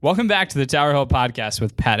Welcome back to the Tower Hill Podcast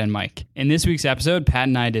with Pat and Mike. In this week's episode, Pat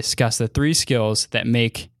and I discuss the 3 skills that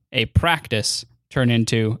make a practice turn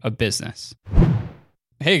into a business.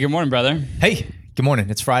 Hey, good morning, brother. Hey, good morning.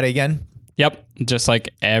 It's Friday again. Yep, just like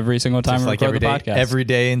every single time we record the podcast. Every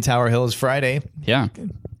day in Tower Hill is Friday. Yeah.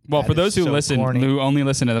 Well, for those who corny. who only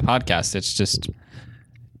listen to the podcast, it's just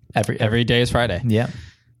every day is Friday. Yeah.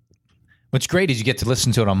 What's great is you get to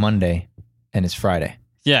listen to it on Monday, and it's Friday.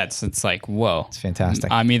 Yeah, it's like, whoa. It's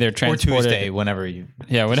fantastic. I'm either or transported... Tuesday, whenever you...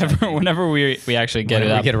 Yeah, whenever we actually get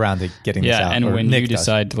it up. we get around to getting this out. Yeah, and or when Nick you does.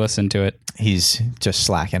 decide to listen to it. He's just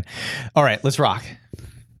slacking. All right, let's rock.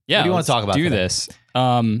 Yeah, what do you want to talk about do today? this.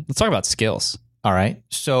 Let's talk about skills. All right.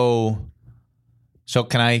 So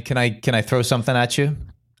can I throw something at you?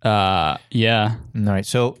 Yeah. All right.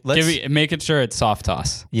 So let's Make it sure it's soft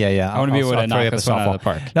toss. Yeah. I want to be able to I'll throw you knock up a this one out softball. of the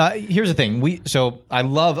park. Now, here's the thing. So I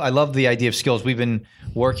love the idea of skills. We've been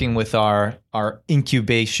working with our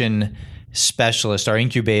incubation specialist, our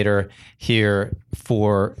incubator here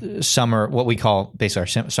for summer, what we call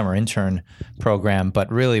basically our summer intern program.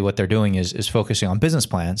 But really what they're doing is focusing on business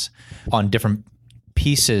plans on different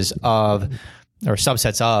pieces of or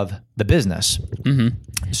subsets of the business.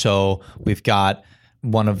 Mm-hmm. So we've got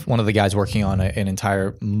one of the guys working on an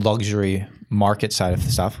entire luxury market side of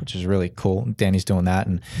the stuff, which is really cool. Danny's doing that,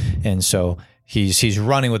 and so he's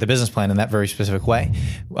running with a business plan in that very specific way.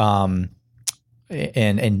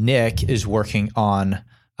 And Nick is working on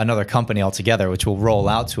another company altogether, which will roll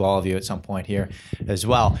out to all of you at some point here as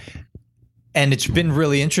well. And it's been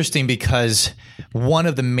really interesting because one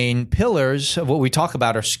of the main pillars of what we talk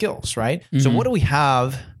about are skills, right? Mm-hmm. So what do we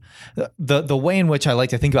have? The way in which I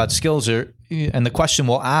like to think about skills and the question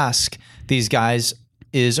we'll ask these guys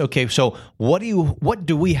is, okay, so what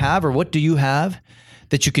do we have or what do you have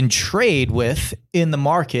that you can trade with in the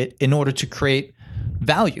market in order to create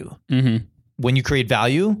value? Mm-hmm. When you create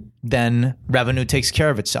value, then revenue takes care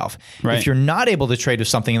of itself. Right. If you're not able to trade with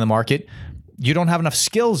something in the market, you don't have enough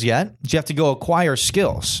skills yet. You have to go acquire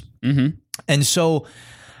skills. Mm-hmm. And so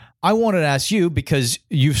I wanted to ask you, because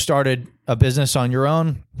you've started a business on your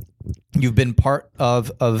own, you've been part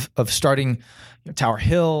of starting Tower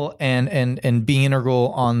Hill and being integral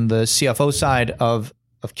on the CFO side of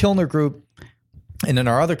Kilner Group and in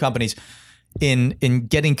our other companies in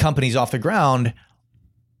getting companies off the ground.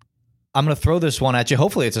 I'm going to throw this one at you.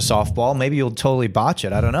 Hopefully it's a softball. Maybe you'll totally botch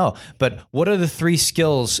it. I don't know. But what are the 3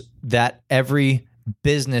 skills that every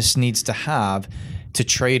business needs to have to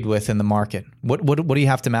trade with in the market? What do you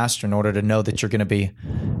have to master in order to know that you're going to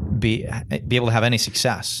be able to have any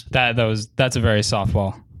success? That's a very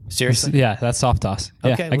softball. Seriously? Yeah, that's soft toss.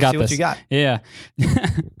 Yeah, okay, I got see this. What you got. Yeah.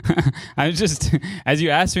 I was just, as you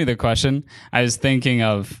asked me the question, I was thinking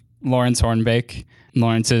of Lawrence Hornbeck.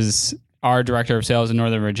 Lawrence is our director of sales in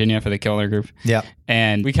Northern Virginia for the Kilner Group. Yeah.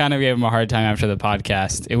 And we kind of gave him a hard time after the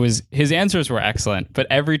podcast. His answers were excellent, but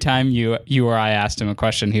every time you or I asked him a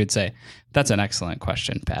question, he would say, "That's an excellent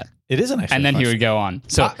question, Pat." It is an excellent question. And then he would go on.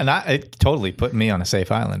 So it totally put me on a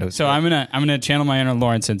safe island. So I'm gonna channel my inner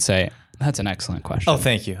Lawrence and say, "That's an excellent question." Oh,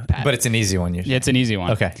 thank you. Pat. But it's an easy one usually. Yeah, it's an easy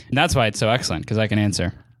one. Okay. And that's why it's so excellent, because I can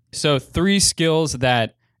answer. So 3 skills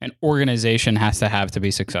that an organization has to have to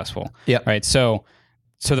be successful. Yeah. Right. So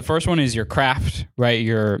the first one is your craft, right?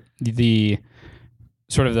 The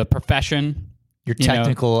sort of the profession, your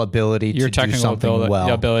technical ability to do something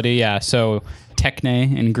well. Ability, yeah. So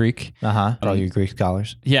techne in Greek. All you Greek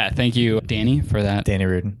scholars. Yeah, thank you, Danny, for that. Danny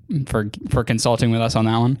Rudin. For consulting with us on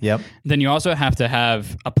that one. Yep. Then you also have to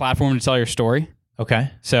have a platform to tell your story.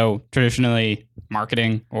 Okay. So traditionally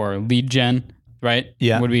marketing or lead gen, right?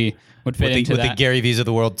 Yeah. Would fit into that. What the Gary V's of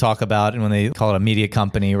the world talk about, and when they call it a media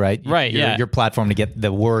company, right? Right, Your platform to get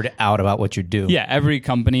the word out about what you do. Yeah, every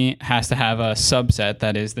company has to have a subset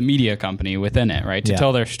that is the media company within it, right? To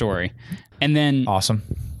tell their story. And then awesome.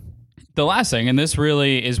 The last thing, and this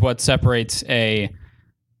really is what separates a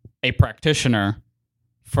practitioner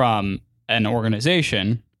from an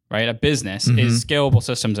organization, right? A business is scalable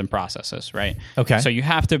systems and processes, right? Okay. So you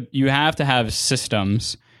have to have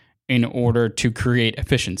systems in order to create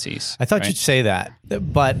efficiencies. I thought you'd say that,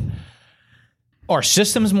 but are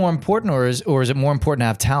systems more important, or is it more important to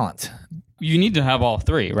have talent? You need to have all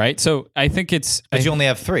 3, right? So I think it's... But you only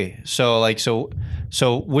have 3. So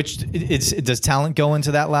which does talent go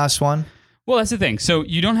into that last one? Well, that's the thing. So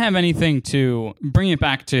you don't have anything to bring it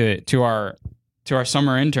back to our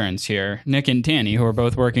summer interns here, Nick and Danny, who are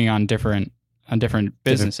both working on different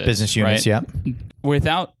businesses, business units. Right? Yeah.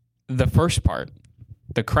 Without the first part,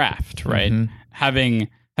 the craft, right? Mm-hmm. Having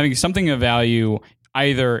something of value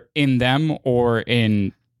either in them or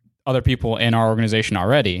in other people in our organization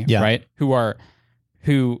already, right?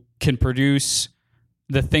 Who can produce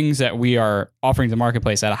the things that we are offering to the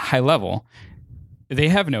marketplace at a high level, they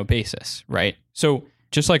have no basis, right? So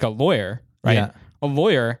just like a lawyer, right? Yeah. A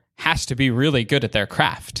lawyer has to be really good at their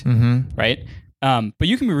craft, right? But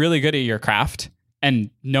you can be really good at your craft and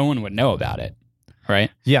no one would know about it,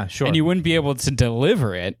 right? Yeah, sure. And you wouldn't be able to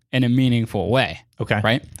deliver it in a meaningful way. Okay.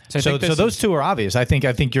 Right. So those two are obvious. I think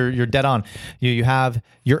you're dead on. You have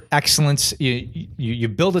your excellence. You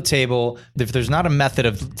build a table. If there's not a method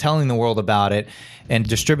of telling the world about it and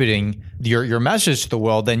distributing your message to the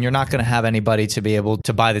world, then you're not going to have anybody to be able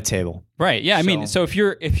to buy the table. Right. Yeah. I mean, so if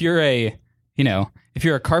you're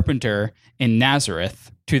a carpenter in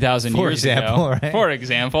Nazareth 2,000 years ago, right? For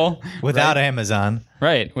example, without Amazon,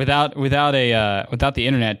 right? Without the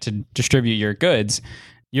internet to distribute your goods,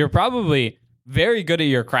 you're probably very good at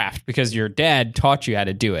your craft because your dad taught you how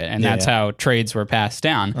to do it, and that's how trades were passed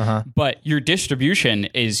down. But your distribution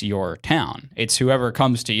is your town. It's whoever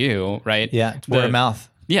comes to you, right? Yeah, it's word of mouth.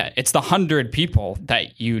 Yeah, it's the 100 people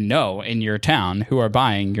that you know in your town who are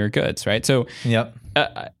buying your goods, right? So,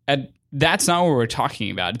 that's not what we're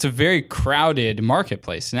talking about. It's a very crowded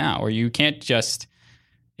marketplace now, where you can't just,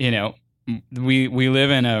 we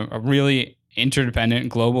live in a really interdependent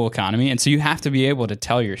global economy, and so you have to be able to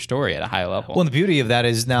tell your story at a high level. Well, the beauty of that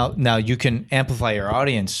is now you can amplify your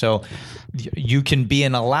audience. So you can be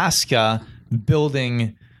in Alaska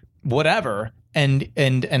building whatever and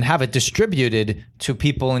have it distributed to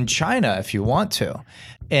people in China if you want to.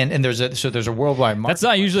 And there's a worldwide market. That's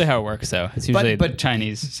not usually how it works, though. It's usually the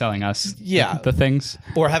Chinese selling us the things.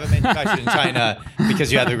 Or have it manufactured in China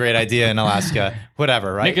because you had a great idea in Alaska,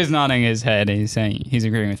 whatever, right? Nick is nodding his head. He's saying he's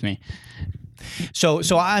agreeing with me. So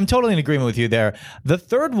I'm totally in agreement with you there. The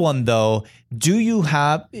third one, though,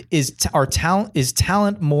 is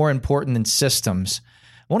talent more important than systems?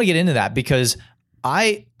 I want to get into that because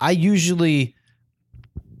I usually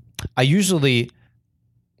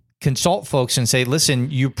consult folks and say,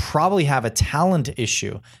 listen, you probably have a talent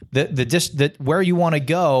issue. That where you want to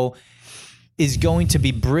go is going to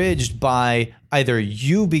be bridged by either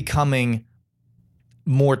you becoming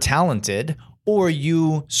more talented or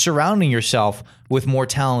you surrounding yourself with more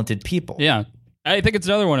talented people. Yeah, I think it's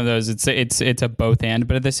another one of those. It's a both and,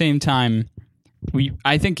 but at the same time,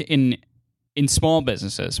 I think in small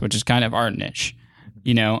businesses, which is kind of our niche,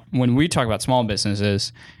 when we talk about small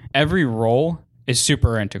businesses, every role is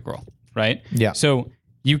super integral, right? Yeah. So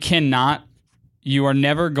you are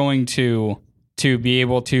never going to be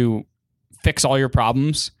able to fix all your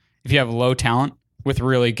problems if you have low talent with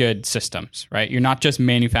really good systems, right? You're not just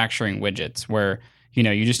manufacturing widgets where,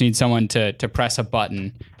 you just need someone to press a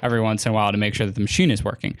button every once in a while to make sure that the machine is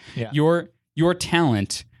working. Yeah. Your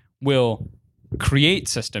talent will create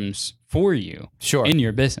systems for you in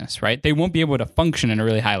your business, right? They won't be able to function at a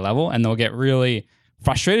really high level, and they'll get really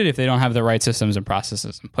frustrated if they don't have the right systems and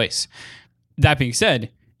processes in place. That being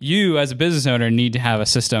said, you as a business owner need to have a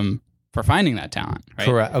system for finding that talent, right?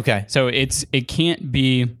 Correct. Okay. So it can't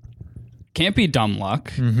be dumb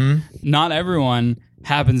luck. Mm-hmm. Not everyone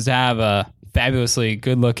happens to have a fabulously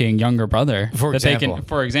good-looking younger brother. For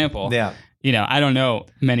example. Yeah. I don't know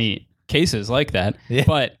many cases like that,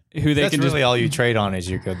 but that's really all you trade on is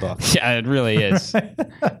your good luck. Yeah, it really is.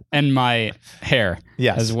 And my hair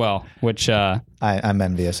as well, which I'm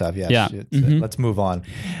envious of. Yes. Yeah. Let's move on.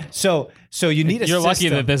 So you need You're lucky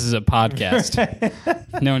that this is a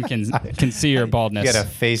podcast. No one can see your baldness. You get a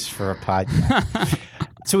face for a podcast.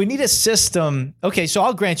 So we need a system. Okay, so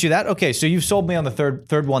I'll grant you that. Okay, so you've sold me on the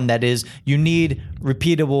third one. That is, you need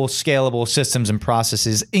repeatable, scalable systems and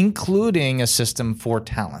processes, including a system for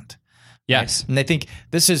talent. Yes. Right? And I think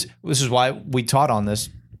this is why we taught on this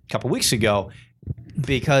a couple weeks ago,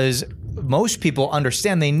 because most people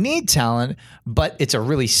understand they need talent, but it's a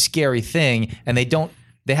really scary thing, and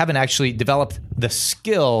they haven't actually developed the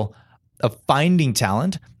skill of finding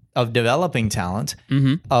talent, of developing talent,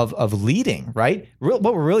 of leading, right? What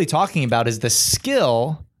we're really talking about is the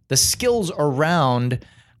skills around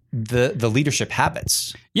the leadership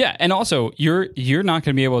habits. Yeah, and also you're not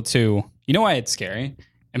going to be able to. You know why it's scary?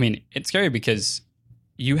 I mean, it's scary because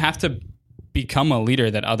you have to become a leader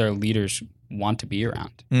that other leaders want to be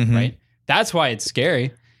around, right? That's why it's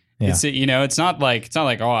scary. Yeah. It's not like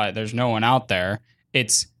oh, there's no one out there.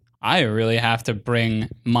 It's I really have to bring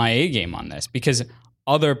my A game on this because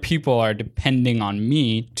other people are depending on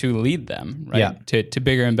me to lead them, right? Yeah. To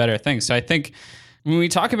bigger and better things. So I think when we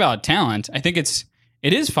talk about talent, I think it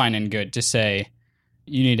is fine and good to say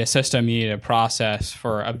you need a system, you need a process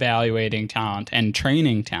for evaluating talent and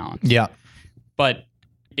training talent. Yeah. But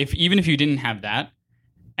even if you didn't have that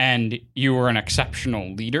and you were an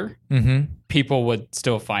exceptional leader, people would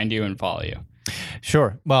still find you and follow you.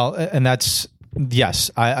 Sure. Well, and that's Yes,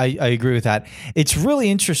 I agree with that. It's really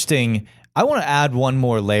interesting. I want to add one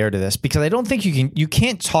more layer to this because I don't think you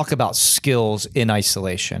can't talk about skills in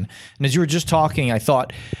isolation. And as you were just talking, I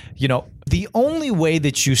thought, the only way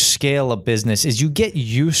that you scale a business is you get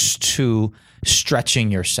used to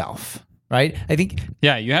stretching yourself. Right? I think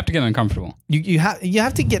you have to get uncomfortable. You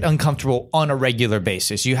have to get uncomfortable on a regular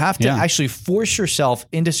basis. You have to actually force yourself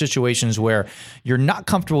into situations where you're not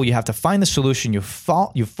comfortable. You have to find the solution. You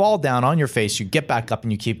fall down on your face. You get back up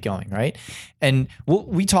and you keep going. Right? And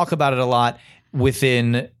we talk about it a lot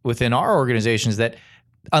within our organizations that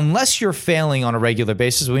unless you're failing on a regular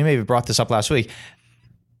basis, we maybe brought this up last week.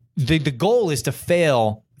 The goal is to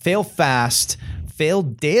fail fast, fail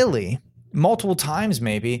daily, multiple times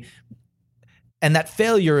maybe. And that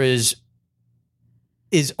failure is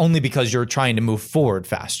only because you're trying to move forward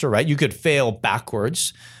faster, right? You could fail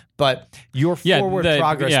backwards, but your forward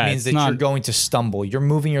progress means that you're going to stumble. You're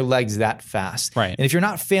moving your legs that fast. Right. And if you're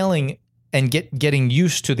not failing and getting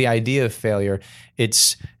used to the idea of failure,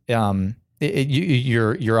 it's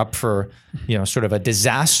you're up for sort of a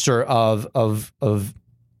disaster of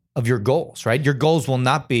your goals, right? Your goals will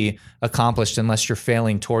not be accomplished unless you're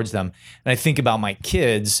failing towards them. And I think about my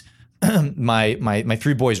kids. My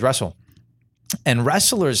three boys wrestle, and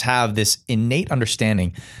wrestlers have this innate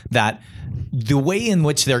understanding that the way in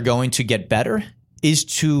which they're going to get better is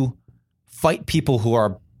to fight people who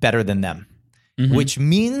are better than them, which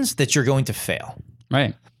means that you're going to fail.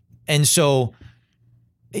 Right. And so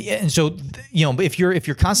if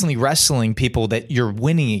you're constantly wrestling people that you're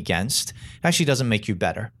winning against, it actually doesn't make you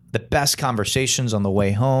better. The best conversations on the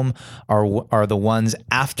way home are the ones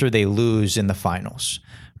after they lose in the finals.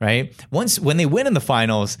 Right? When they win in the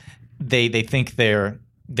finals, they think they're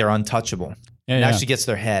untouchable. It actually gets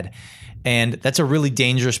their head. And that's a really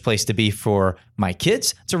dangerous place to be for my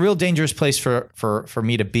kids. It's a real dangerous place for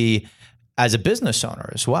me to be as a business owner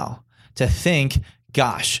as well. To think,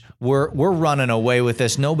 gosh, we're running away with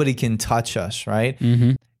this. Nobody can touch us, right?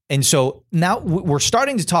 Mm-hmm. And so now we're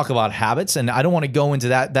starting to talk about habits, and I don't want to go into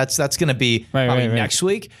that. That's going to be probably next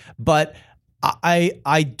week. But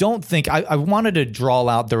I don't think I wanted to draw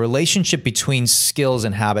out the relationship between skills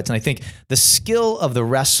and habits. And I think the skill of the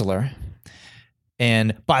wrestler,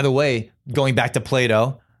 and by the way, going back to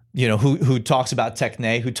Plato, who talks about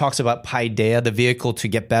techne, who talks about paideia, the vehicle to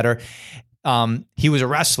get better. He was a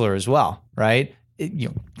wrestler as well, right?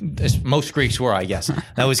 As most Greeks were, I guess.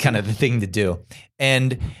 That was kind of the thing to do.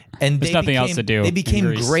 And there's nothing else to do. They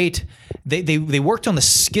became great. They worked on the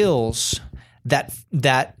skills that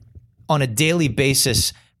on a daily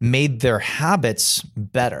basis made their habits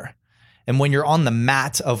better. And when you're on the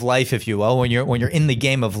mat of life, if you will, when you're in the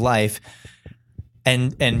game of life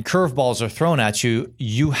and curveballs are thrown at you,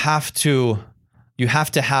 you have to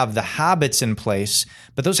have the habits in place,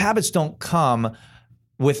 but those habits don't come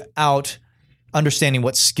without understanding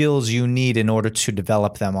what skills you need in order to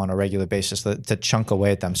develop them on a regular basis, to chunk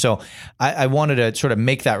away at them. So I wanted to sort of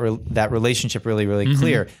make that relationship really, really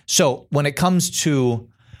clear. So when it comes to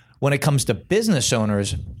business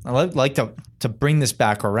owners, I'd like to bring this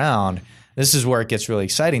back around. This is where it gets really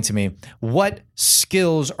exciting to me. What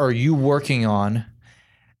skills are you working on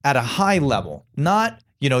at a high level? Not,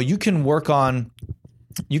 you can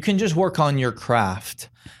just work on your craft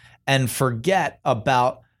and forget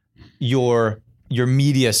about your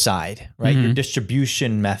media side, right? Your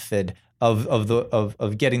distribution method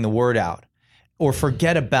of getting the word out, or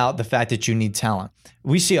forget about the fact that you need talent.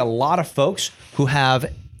 We see a lot of folks who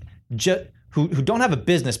have who don't have a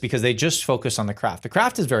business because they just focus on the craft. The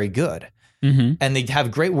craft is very good, and they have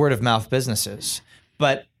great word of mouth businesses,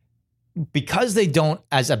 but because they don't,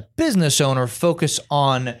 as a business owner, focus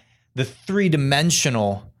on the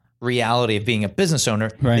three-dimensional reality of being a business owner,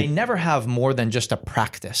 they never have more than just a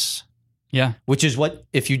practice. Yeah. Which is what,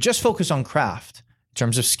 if you just focus on craft in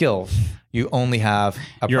terms of skills, you only have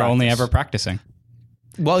You're practice. only ever practicing.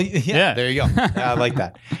 Well, yeah. There you go. I like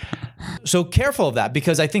that. So careful of that,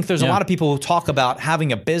 because I think there's a lot of people who talk about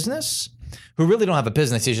having a business who really don't have a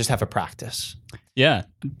business. They just have a practice. Yeah.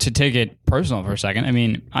 To take it personal for a second. I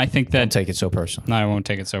mean, I think that... Don't take it so personal. No, I won't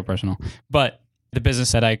take it so personal. But the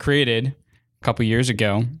business that I created a couple years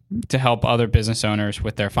ago to help other business owners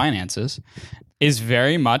with their finances is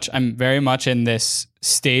I'm very much in this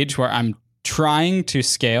stage where I'm trying to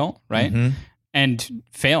scale, right? And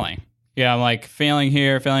failing. Yeah, I'm like failing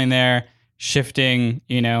here, failing there, shifting,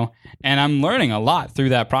 and I'm learning a lot through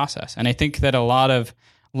that process. And I think that a lot of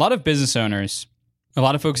business owners, a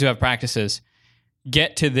lot of folks who have practices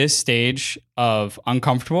get to this stage of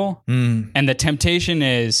uncomfortable, and the temptation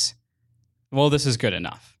is, well, this is good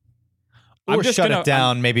enough. Or shut it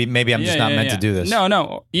down. Maybe I'm just not meant to do this.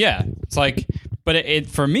 No. Yeah. It's like, But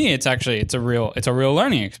for me, it's a real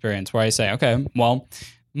learning experience where I say, okay, well,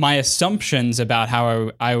 my assumptions about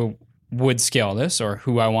how I would scale this or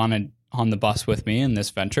who I wanted on the bus with me in this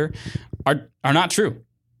venture are not true,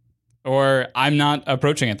 or I'm not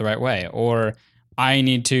approaching it the right way, or I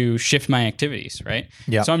need to shift my activities, right?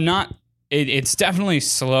 Yeah. So I'm not, it's definitely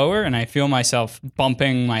slower, and I feel myself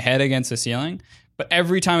bumping my head against the ceiling. But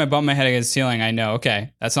every time I bump my head against the ceiling, I know,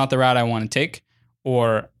 okay, that's not the route I want to take,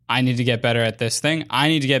 or I need to get better at this thing. I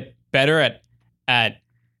need to get better at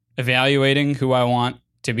evaluating who I want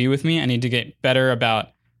to be with me. I need to get better about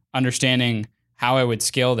understanding how I would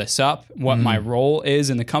scale this up, what my role is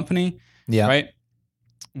in the company, right?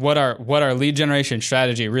 What our lead generation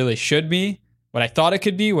strategy really should be, what I thought it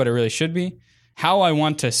could be, what it really should be, how I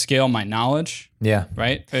want to scale my knowledge. Yeah.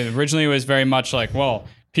 Right. Originally, it was very much like, well,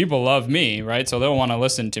 people love me, right? So they'll want to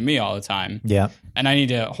listen to me all the time. Yeah. And I need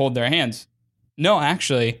to hold their hands. No,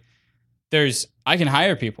 actually, I can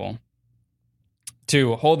hire people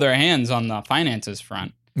to hold their hands on the finances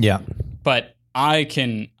front. Yeah. But I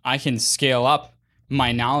can scale up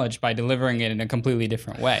my knowledge by delivering it in a completely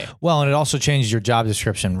different way. Well, and it also changes your job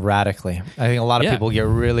description radically. I think a lot of people get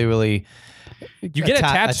really, really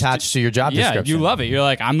attached to your job description. Yeah, you love it. You're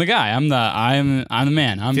like, I'm the guy. I'm the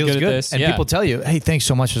man. I'm Feels good at this. And people tell you, hey, thanks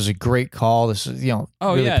so much. It was a great call. This is,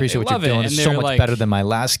 really appreciate what you're doing. It's so much better than my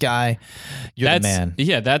last guy. You're the man.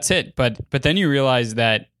 Yeah, that's it. But then you realize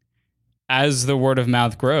that as the word of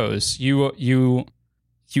mouth grows, you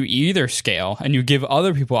either scale and you give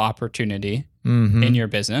other people opportunity in your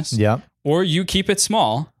business, or you keep it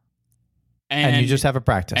small and you just have a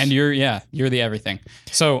practice. And you're the everything.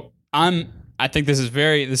 So I think this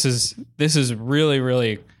is really,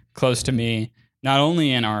 really close to me, not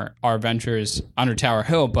only in our ventures under Tower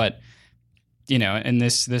Hill, but in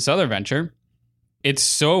this other venture. It's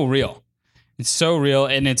so real. It's so real,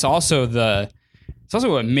 and it's also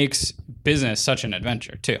what makes business such an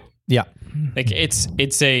adventure too. Yeah. Like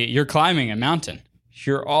you're climbing a mountain.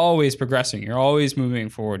 You're always progressing. You're always moving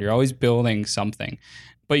forward. You're always building something.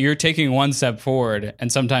 But you're taking one step forward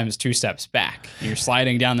and sometimes 2 steps back. You're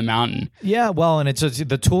sliding down the mountain. Yeah, well, and it's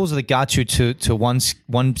the tools that got you to one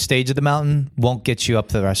stage of the mountain won't get you up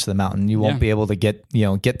to the rest of the mountain. You won't be able to get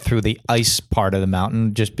through the ice part of the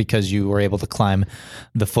mountain just because you were able to climb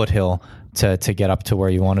the foothill to get up to where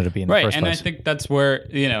you wanted to be in the first place. Right, and I think that's where,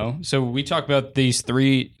 so we talk about these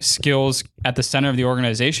 3 skills at the center of the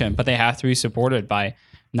organization, but they have to be supported by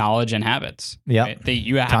knowledge and habits. Yeah, right?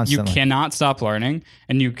 You cannot stop learning,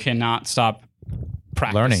 and you cannot stop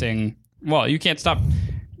practicing. Learning. Well, you can't stop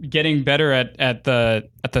getting better at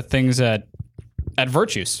the things at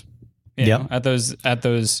virtues. At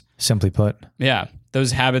those. Simply put. Yeah,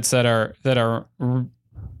 those habits that are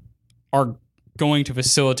going to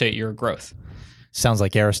facilitate your growth. Sounds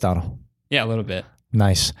like Aristotle. Yeah, a little bit.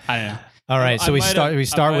 Nice. I don't know. All right, so we start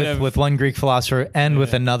with one Greek philosopher, end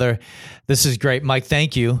with another. This is great, Mike.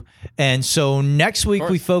 Thank you. And so next week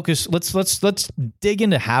we focus. Let's dig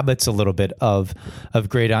into habits a little bit of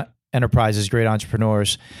great enterprises, great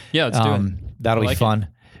entrepreneurs. Yeah, let's do it. That'll be fun.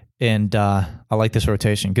 And I like this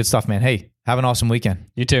rotation. Good stuff, man. Hey, have an awesome weekend.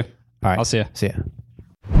 You too. All right, I'll see you. See ya.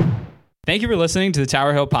 Thank you for listening to the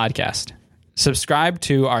Tower Hill Podcast. Subscribe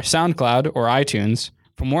to our SoundCloud or iTunes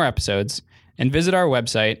for more episodes, and visit our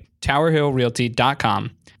website,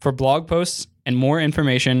 towerhillrealty.com, for blog posts and more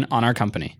information on our company.